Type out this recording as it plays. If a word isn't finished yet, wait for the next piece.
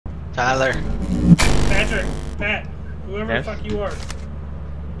Tyler. Patrick. Pat. Whoever the fuck you are.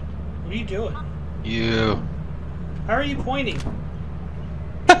 What are you doing? You. How are you pointing?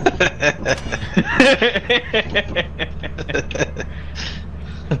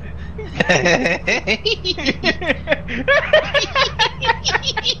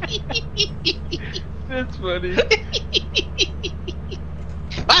 That's funny.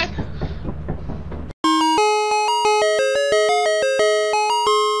 Bye.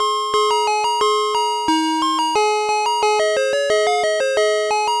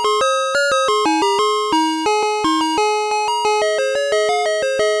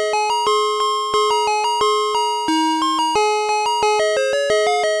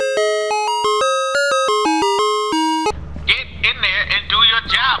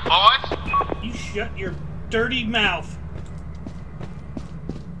 Shut your dirty mouth.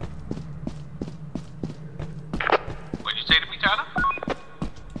 What'd you say to me, Tyler?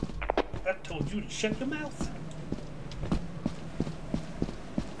 I told you to shut your mouth.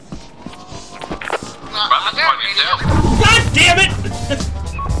 God damn it!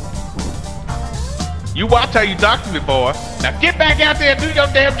 You watch how you talk to me, boy. Now get back out there and do your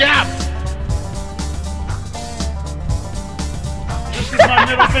damn job. This is my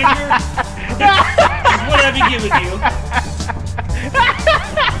middle finger. What have you given you?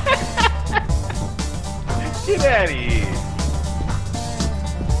 Get out of here.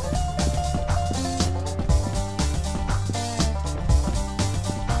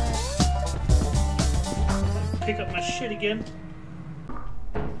 Pick up my shit again.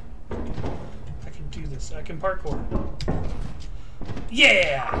 I can do this. I can parkour.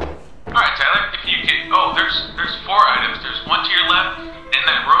 Yeah! Alright, Tyler, if you can... Oh, there's 4 items. There's 1 to your left. In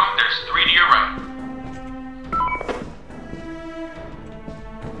that room, there's 3 to your right.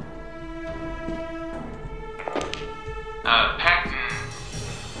 Pat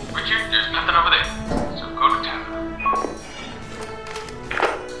and Richard, there's nothing over there. So go to Tyler.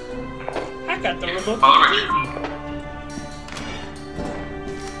 I got the remote. Follow Richard.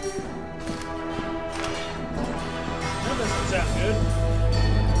 That doesn't sound good.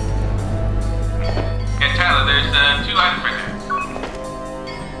 Okay, Tyler, there's 2 items right there.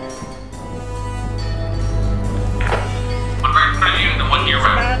 One right in front of you and the one to your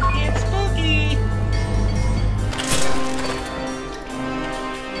right. It's about to get spooky.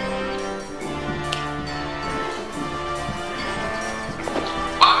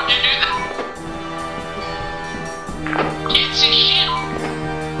 Why would you do that? Can't see shit.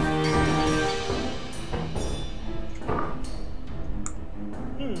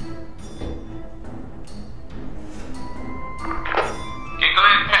 Okay, go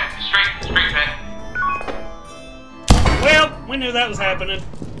ahead, Pat. Straight, Pat. Well, we knew that was happening.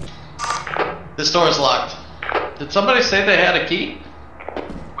 This door's locked. Did somebody say they had a key?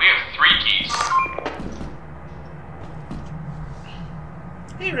 We have 3 keys.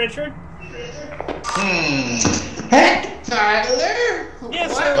 Hey, Richard. Hey, Tyler!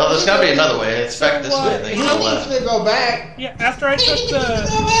 Yes, What? sir. Well, there's gotta be another way. It's back this way. I think You to the don't left. need to go back. Yeah, after I took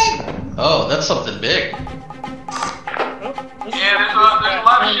the... Oh, that's something big. Oh, Yeah, there's a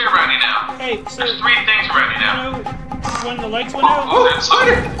lot of shit around you now. Hey, so... There's 3 things around you You now. know, when the lights went out, Oh, there's Run.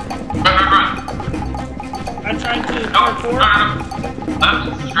 I tried to No, parkour, no. Left,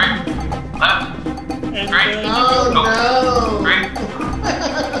 straight, left, and straight. Oh, No. no. Straight.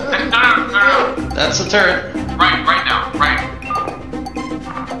 No. That's the turret. Right now. Right.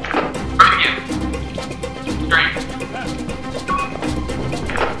 Right again. Straight.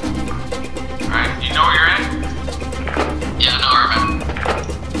 Alright, you know where you're at? Yeah, I know where I'm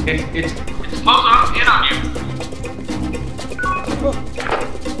at. It's It's closing up in on you.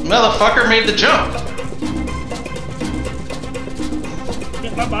 Motherfucker made the jump.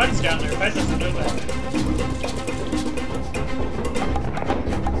 yeah, my body's down there. Pat doesn't know that.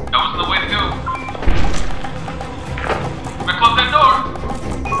 That wasn't the way to go. I'm gonna close that door.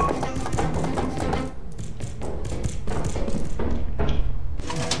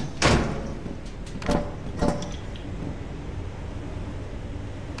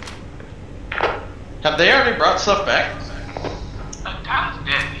 Have they already brought stuff back? Tyler's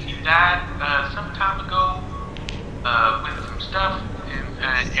dead. He died some time ago with some stuff in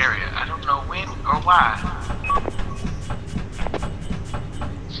an area. I don't know when or why.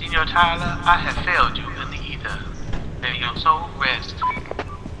 Senor Tyler, I have failed you in the ether. May your soul rest.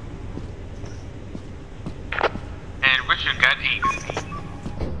 And Richard got eaten.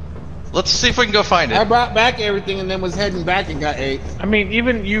 Let's see if we can go find I it. brought back everything and then was heading back and got 8. I mean,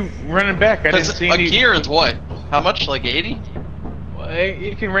 even you running back, I didn't see A any. gear is what? How much? Like 80? Well,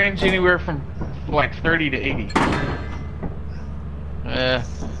 it can range anywhere from like 30 to 80.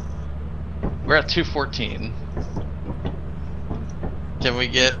 We're at 214. Can we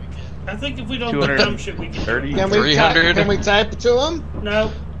get? I think if we don't do dumb shit, we can. 30? Can we 300? Can we type it to him?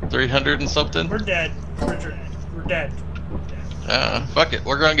 No. 300 and something? We're dead. Richard. We're dead. Fuck it.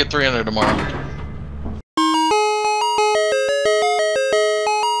 We're gonna get 300 tomorrow.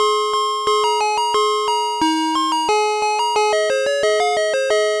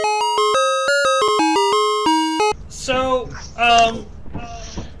 So,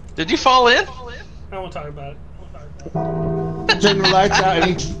 Did you fall in? I won't talk about it. Turn the lights out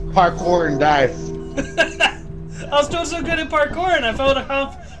and each parkour and dive. I was doing so good at parkour, and I felt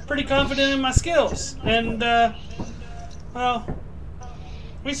pretty confident in my skills. And, well,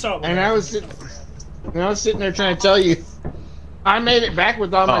 we saw it. And I was sitting there trying to tell you, I made it back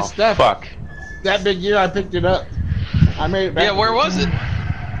with all my stuff. Fuck. That big year, I picked it up. I made it back. Yeah, where was it?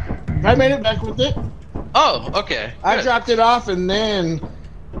 I made it back with it. Oh, okay. I Good. dropped it off and then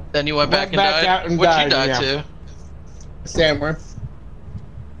Then you went back and back died? out and What'd you died, die yeah. to? Samworth.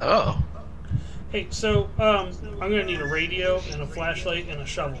 Oh. Hey, so, I'm gonna need a radio and a flashlight and a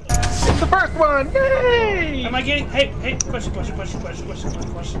shovel. It's the first one! Yay! Am I getting... Hey, question. You're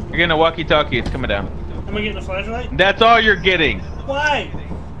getting a walkie-talkie. It's coming down. Am I getting a flashlight? That's all you're getting. Why?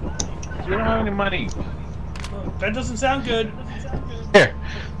 You don't have any money. Oh, that doesn't sound good. Here.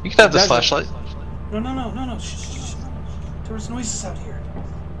 You can have this flashlight. No. Shh. There was noises out here.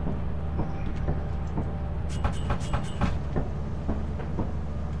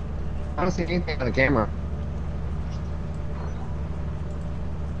 I don't see anything on the camera.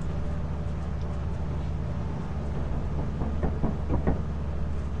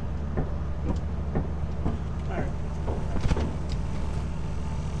 Alright.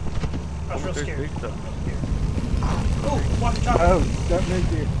 I was real scared. Oh, walkie-talkie. Oh, that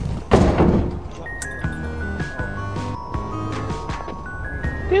makes you.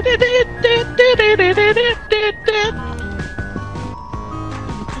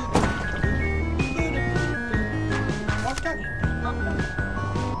 Walkie-talkie.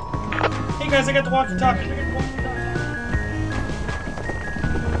 Hey guys, I got the walkie-talkie.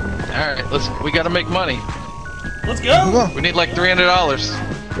 Alright, we gotta make money. Let's go! We need like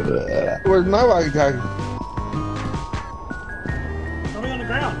 $300. Where's my walkie-talkie? Probably on the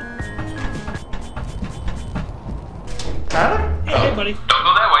ground. Tyler? Hey, buddy. Don't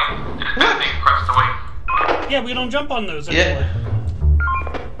go that way. That thing across the way. Yeah, we don't jump on those Yeah. anymore.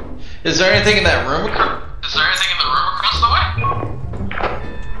 Is there anything in that room? Is there anything in the room across the way?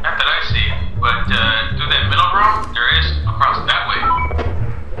 Not that I see, but through that middle room, there is across that way.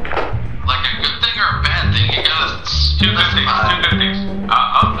 Like a good thing or a bad thing? You gotta... Two good things.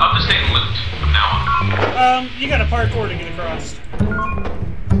 I'll just stay in the loop from now on. You got a parkour to get across.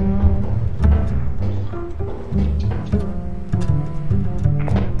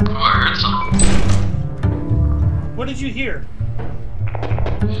 Oh, I heard something. What did you hear?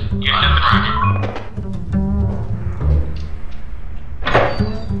 Yeah, nothing around here.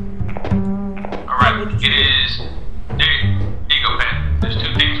 Alright, it is... There you go, Pat. There's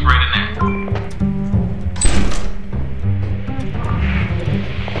two things right in there.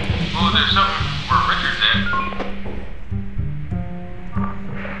 Oh, there's something where Richard's at.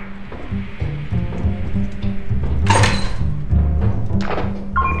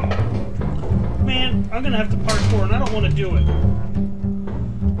 Man, I'm gonna have to parkour, and I don't want to do it.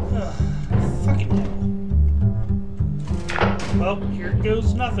 Ugh, fucking hell. Well, here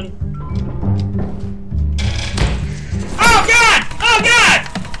goes nothing. Oh God! Oh God!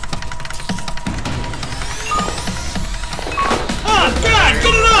 Oh God!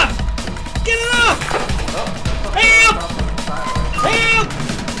 Get it off! Get it off! Help! Help!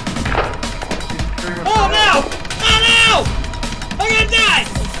 Oh no! Oh no! I'm gonna die!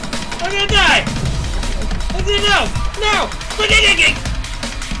 I'm gonna die! No! No!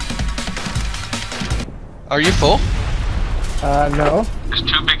 Are you full? No. There's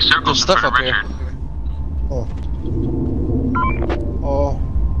two big circles There's stuff in front of up here. Richard. Oh.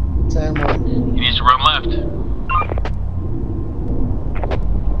 Samworth. He needs to run left.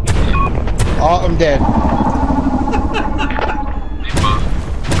 Oh, I'm dead. They both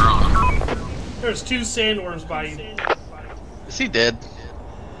are on him. There's two sandworms by you. Is he dead?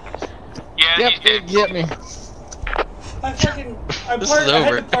 Yeah, Yep, he's they dead. get me. I had This is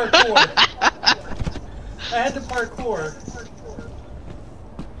over. to parkour. I had to parkour.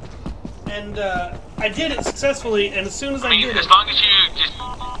 And I did it successfully, and as soon as I I mean, did as it... long as you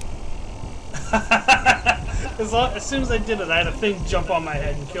just... as soon as I did it, I had a thing jump on my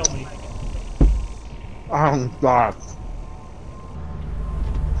head and kill me. God.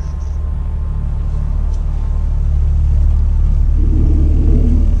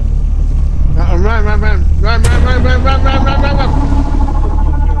 run.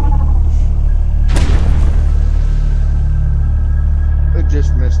 I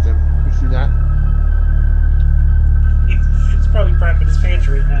just missed him. You see that? He's probably crapping his pants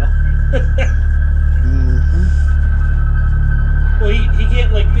right now. Well, he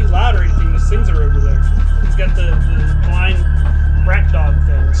can't like be loud or anything. Those things are over there. He's got the blind rat dog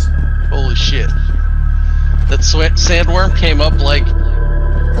things. Holy shit. That sandworm came up like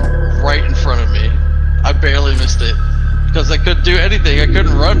right in front of me. I barely missed it. Because I couldn't do anything. I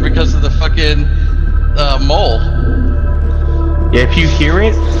couldn't run because of the fucking mole. Yeah, if you hear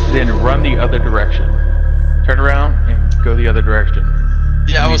it, then run the other direction. Turn around and go the other direction.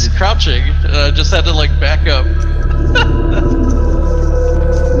 Yeah, I was crouching. And I just had to like back up.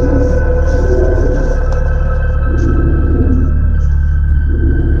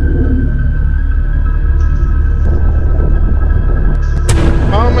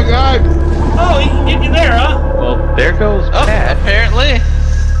 Oh my god! Oh, he can get you there, huh? Well, there goes Pat. Apparently.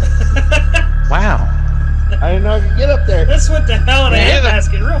 Wow. I didn't know I could get up there. This went to hell in a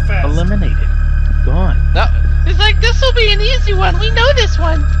handbasket real fast. Eliminated. Gone. No. It's like, this will be an easy one. We know this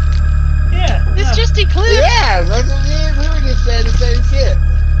one. Yeah. It's just Eclipse. Yeah, that's what we were just saying the same shit.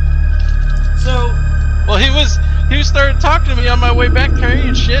 So, Well, he started talking to me on my way back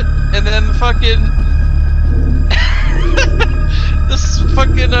carrying shit, and then fucking this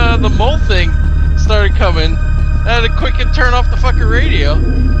fucking the mole thing started coming. I had to quick and turn off the fucking radio.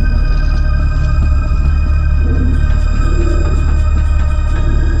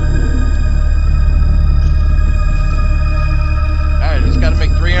 Alright, just gotta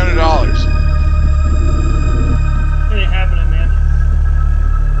make $300. it ain't happening, man.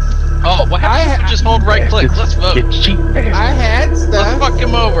 Oh, what happens if we just hold right click? Let's vote. Get cheap. I had Let's stuff. fuck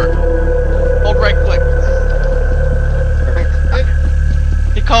him over. Hold right click.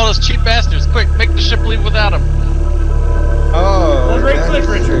 He called us cheap bastards. Quick, make the ship leave without him. Oh. Hold right that's click,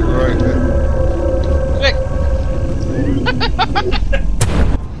 Richard. right click. Quick.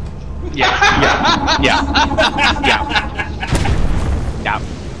 Yeah.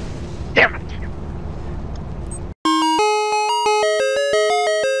 Damn it.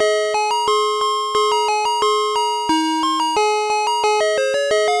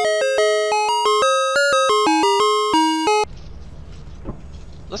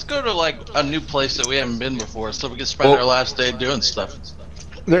 Let's go to like a new place that we haven't been before, so we can spend our last day doing stuff.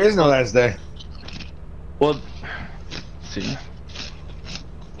 There is no last day. Well, see.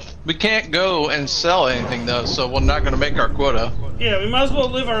 We can't go and sell anything though, so we're not going to make our quota. Yeah, we might as well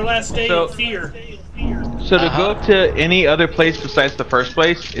live our last day So- in fear. So to go to any other place besides the first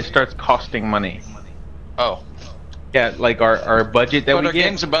place, it starts costing money. Oh, Yeah, like our budget that but we our get.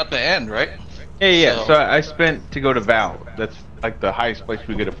 game's about to end, right? Yeah. So- So I spent to go to Val. That's like the highest place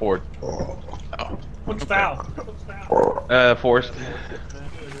we could afford. Oh. What's foul? Forest.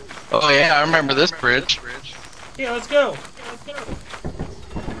 Oh yeah, I remember this bridge. Yeah, let's go.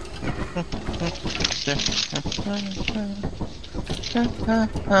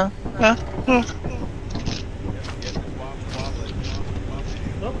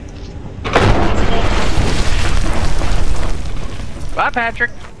 Nope. Bye,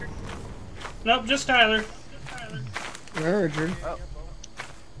 Patrick. Nope, just Tyler. Where, Richard?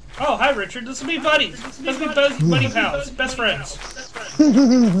 Oh, hi, Richard. Let's be buddies. Let's be buddy pals. Best friends.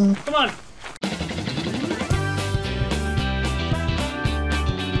 Come on.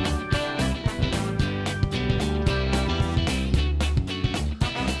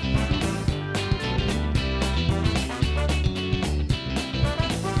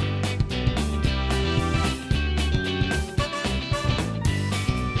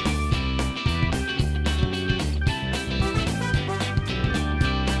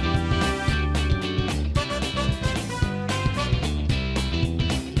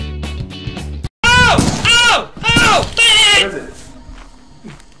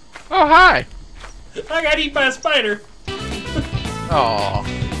 Oh hi. I got eaten by a spider. Oh,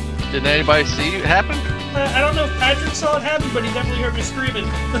 didn't anybody see it happen? I don't know if Patrick saw it happen, but he definitely heard me screaming.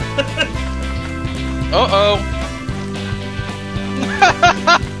 Uh-oh.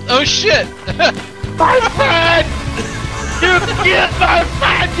 Oh shit. My friend! You killed my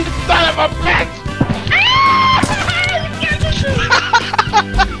friend, you son of a bitch!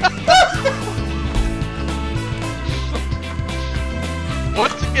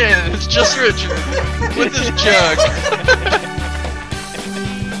 Once again, it's just Richard with his jug.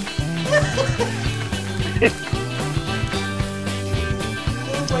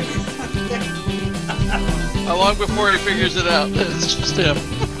 How long before he figures it out? It's just him.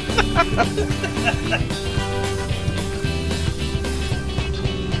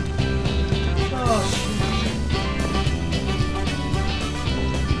 Oh,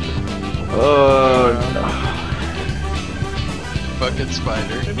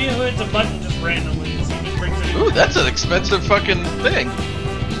 spider. Maybe it hits a button just randomly and see if it brings it. Ooh, that's an expensive fucking thing.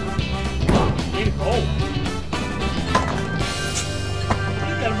 Oh.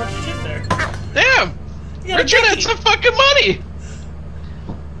 You got a bunch of shit there. Damn! Richard had some fucking money!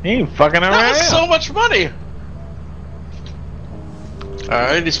 He ain't fucking around. That was so much money!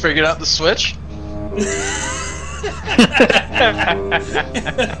 Alright, he's figured out the switch.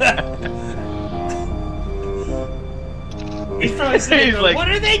 He's probably sitting there, like, what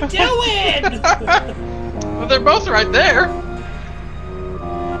are they doing? Well, they're both right there.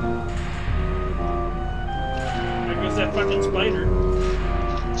 There goes that fucking spider.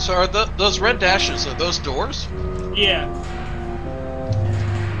 So are those red dashes, are those doors? Yeah.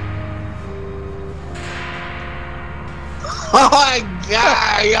 Oh my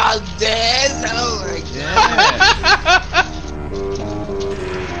god, y'all dead? Oh my god.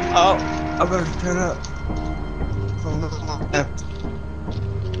 Oh, I better turn up.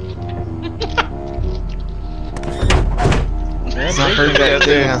 Man, I heard that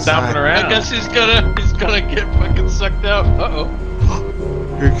thing stomping around. I guess he's gonna get fucking sucked out. Uh-oh.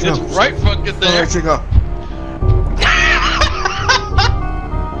 Here it It's comes. right fucking there. Where'd you go?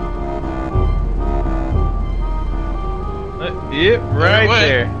 Yep, right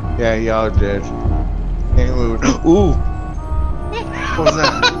there. Yeah, y'all dead. Ain't moving. Ooh. What was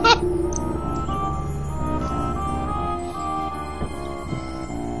that?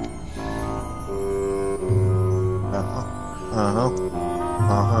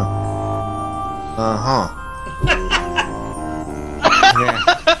 Yeah.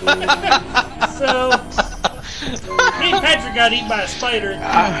 So, me and Patrick got eaten by a spider.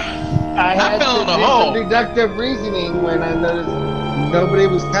 I had fell to in a do hole. some deductive reasoning when I noticed nobody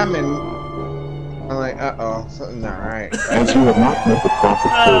was coming. I'm like, uh-oh, something's not right. As you have not met the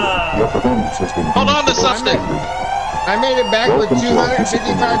profit quota, your performance has been... Hold on to something. I made it back with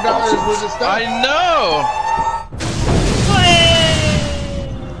 $255 worth of stuff. I know.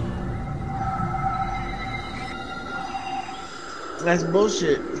 That's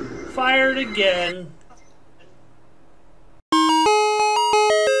bullshit. Fired again.